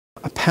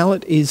A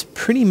palette is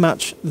pretty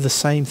much the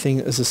same thing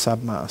as a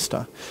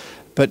submaster,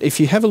 but if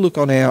you have a look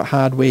on our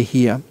hardware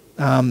here,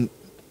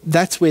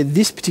 that's where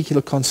this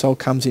particular console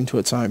comes into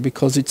its own,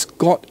 because it's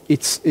got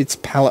its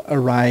palette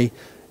array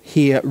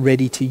here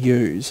ready to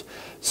use.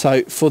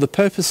 So for the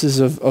purposes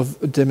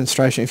of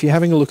demonstration, if you're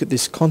having a look at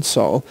this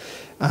console,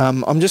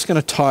 I'm just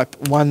going to type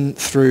 1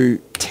 through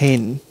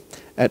 10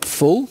 at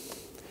full,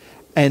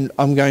 and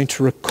I'm going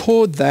to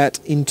record that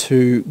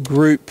into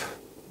group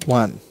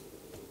 1.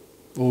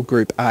 Or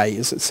group A,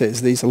 as it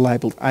says. These are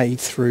labelled A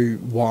through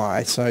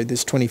Y, so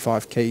there's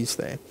 25 keys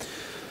there.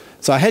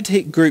 So I had to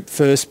hit group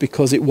first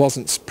because it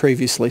wasn't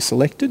previously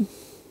selected.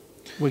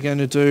 We're going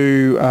to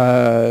do,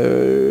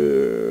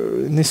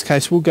 in this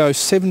case, we'll go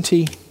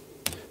 70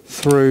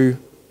 through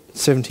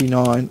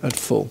 79 at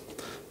full.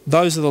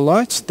 Those are the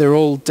lights. They're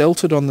all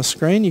deltaed on the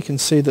screen. You can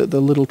see that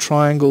the little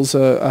triangles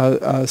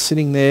are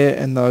sitting there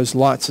and those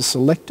lights are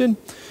selected.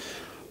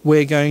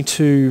 We're going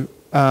to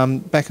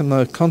back on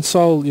the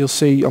console, you'll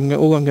see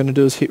all I'm going to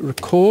do is hit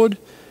record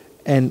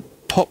and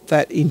pop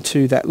that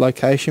into that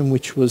location,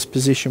 which was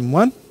position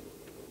 1.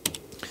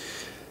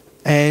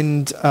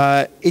 And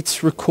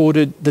it's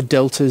recorded the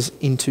deltas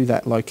into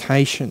that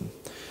location.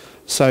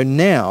 So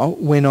now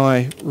when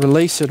I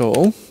release it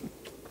all,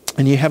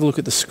 and you have a look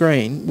at the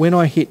screen, when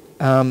I hit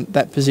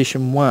that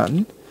position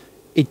 1,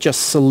 it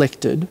just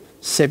selected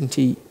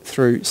 70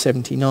 through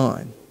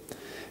 79.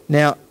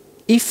 Now,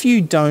 if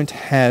you don't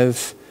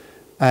have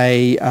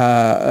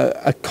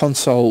a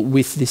console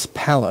with this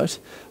palette,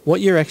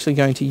 what you're actually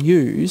going to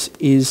use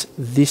is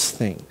this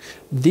thing.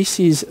 This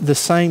is the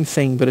same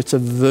thing, but it's a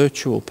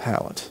virtual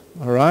palette,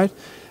 all right?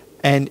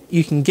 And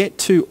you can get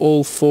to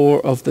all 4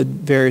 of the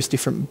various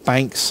different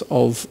banks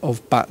of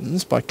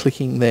buttons by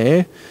clicking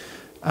there.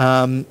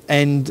 I'll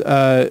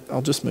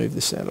just move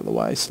this out of the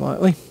way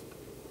slightly.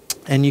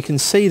 And you can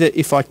see that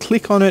if I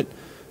click on it,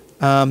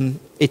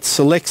 it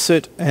selects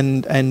it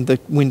and the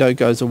window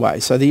goes away.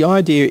 So the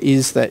idea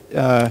is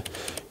that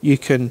you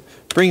can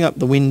bring up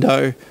the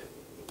window,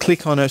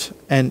 click on it,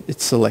 and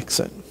it selects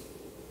it.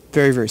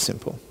 Very, very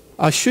simple.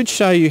 I should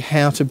show you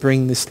how to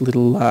bring this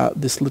little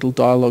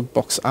dialog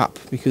box up,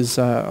 because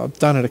I've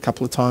done it a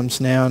couple of times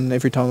now, and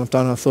every time I've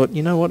done it I thought,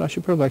 you know what, I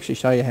should probably actually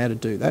show you how to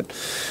do that.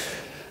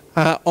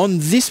 On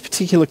this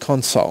particular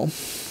console,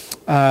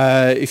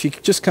 if you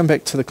could just come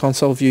back to the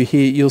console view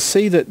here, you'll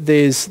see that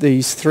there's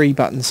these 3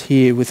 buttons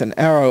here with an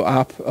arrow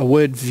up, a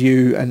word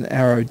view, and an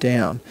arrow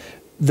down.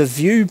 The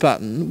view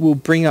button will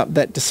bring up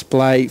that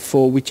display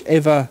for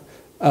whichever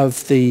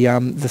of the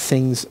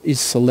things is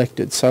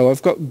selected. So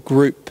I've got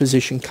group,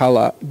 position,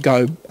 color,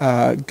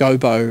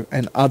 gobo,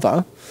 and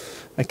other.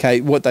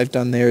 Okay, what they've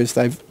done there is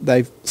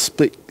they've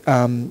split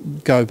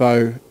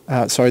the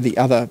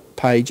other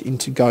page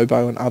into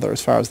gobo and other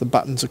as far as the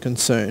buttons are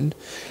concerned.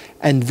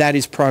 And that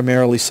is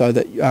primarily so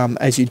that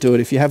as you do it,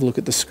 if you have a look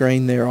at the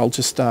screen there, I'll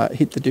just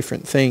hit the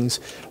different things.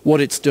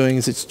 What it's doing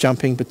is it's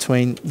jumping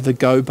between the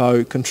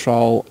gobo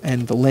control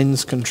and the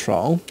lens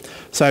control.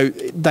 So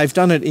they've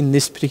done it in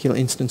this particular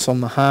instance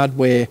on the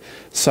hardware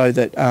so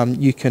that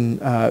you can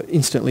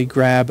instantly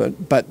grab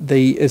it. But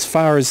as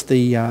far as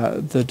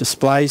the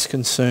display is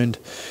concerned,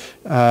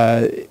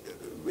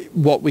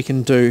 what we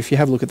can do, if you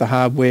have a look at the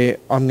hardware,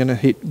 I'm going to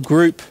hit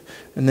group,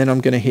 and then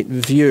I'm going to hit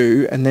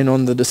view, and then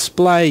on the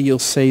display you'll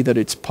see that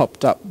it's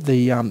popped up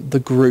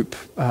the group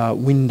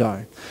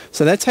window.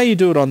 So that's how you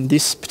do it on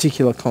this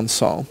particular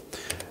console.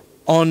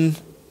 On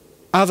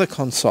other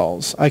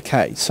consoles,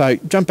 okay, so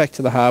jump back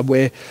to the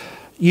hardware,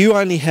 you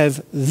only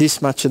have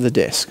this much of the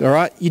desk, all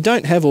right? You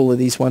don't have all of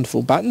these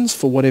wonderful buttons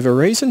for whatever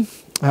reason,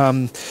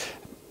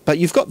 but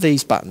you've got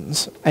these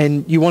buttons,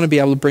 and you want to be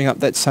able to bring up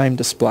that same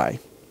display.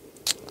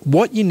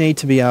 What you need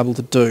to be able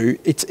to do,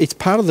 it's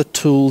part of the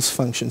tools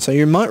function. So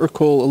you might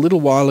recall a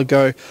little while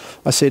ago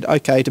I said,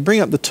 okay, to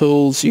bring up the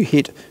tools you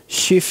hit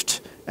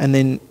shift and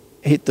then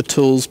hit the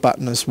tools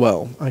button as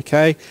well,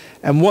 okay?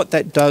 And what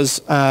that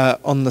does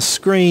on the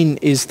screen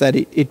is that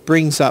it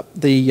brings up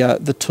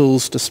the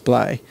tools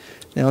display.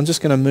 Now I'm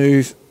just going to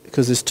move,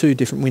 because there's 2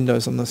 different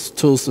windows on this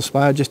tools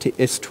display, I just hit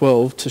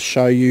S12 to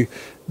show you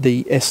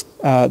the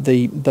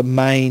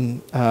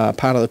main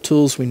part of the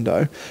tools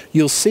window.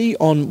 You'll see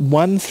on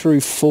 1 through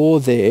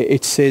 4 there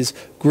it says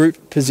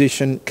group,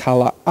 position,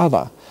 color,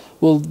 other.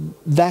 Well,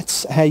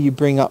 that's how you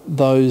bring up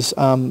those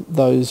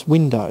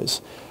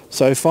windows.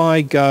 So if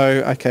I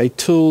go, okay,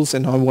 tools,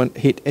 and I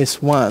hit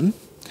S1,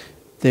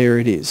 there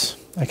it is.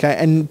 Okay,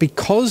 and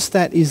because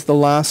that is the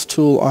last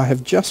tool I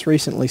have just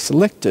recently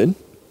selected,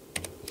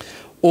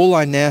 all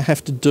I now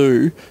have to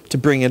do to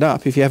bring it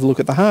up, if you have a look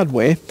at the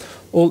hardware,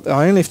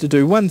 I only have to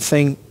do one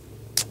thing,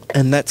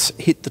 and that's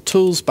hit the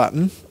tools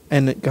button,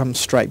 and it comes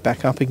straight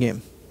back up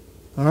again.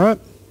 Alright?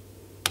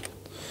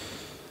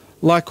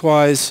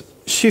 Likewise,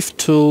 shift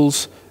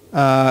tools,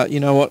 you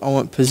know what, I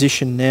want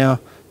position now,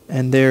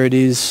 and there it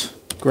is,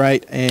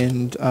 great,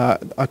 and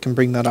I can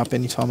bring that up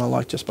anytime I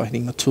like just by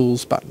hitting the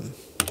tools button.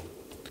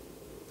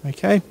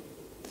 Okay?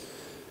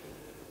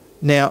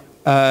 Now,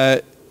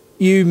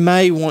 you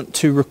may want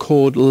to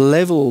record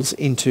levels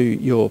into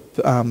your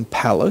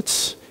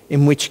palettes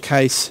in which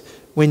case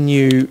when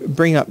you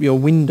bring up your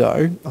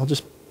window, I'll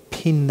just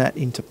pin that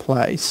into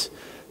place.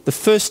 The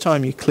first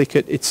time you click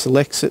it, it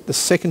selects it. The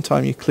second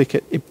time you click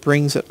it, it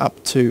brings it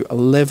up to a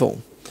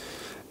level.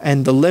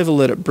 And the level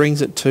that it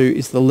brings it to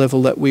is the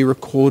level that we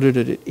recorded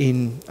it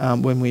in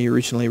when we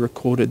originally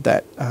recorded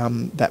that,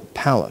 that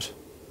palette.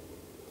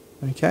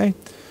 Okay?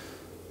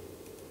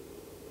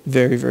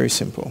 Very, very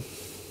simple.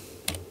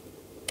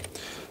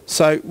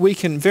 So we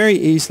can very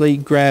easily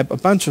grab a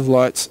bunch of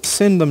lights,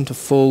 send them to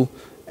full,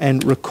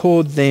 and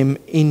record them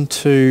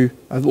into,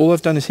 all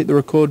I've done is hit the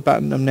record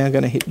button. I'm now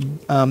going to hit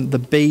the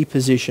B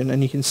position,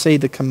 and you can see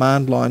the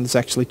command line has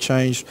actually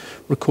changed,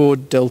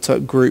 record delta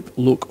group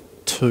look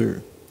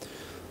 2.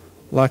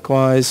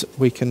 Likewise,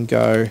 we can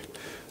go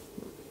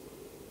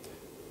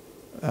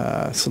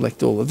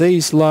select all of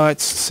these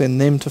lights,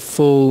 send them to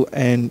full,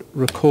 and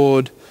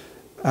record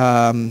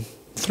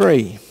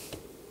 3.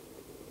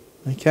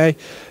 Okay,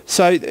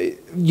 so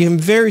you can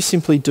very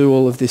simply do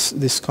all of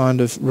this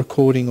kind of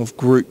recording of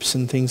groups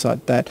and things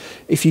like that.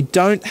 If you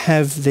don't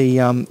have the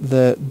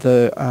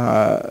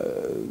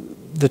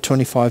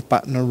 25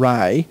 button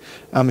array,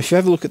 if you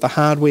have a look at the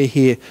hardware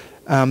here,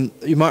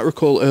 you might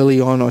recall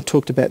early on I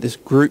talked about this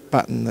group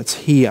button that's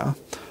here.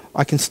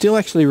 I can still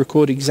actually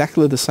record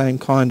exactly the same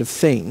kind of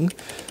thing.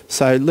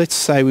 So let's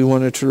say we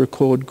wanted to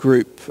record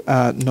group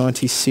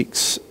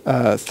 96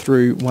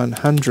 through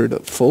 100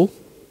 at full.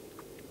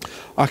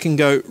 I can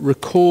go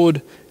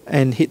record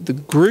and hit the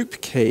group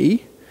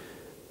key,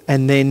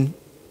 and then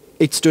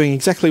it's doing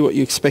exactly what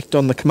you expect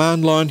on the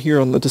command line here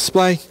on the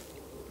display.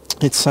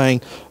 It's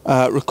saying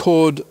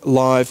record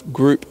live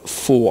group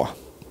 4.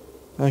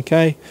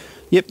 Okay,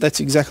 yep, that's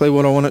exactly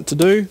what I want it to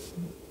do.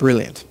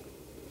 Brilliant.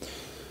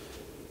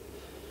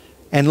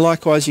 And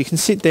likewise, you can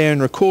sit there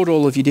and record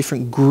all of your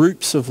different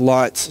groups of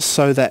lights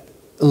so that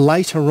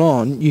later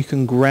on you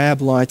can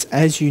grab lights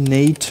as you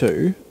need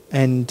to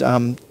and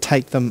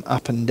take them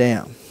up and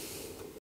down.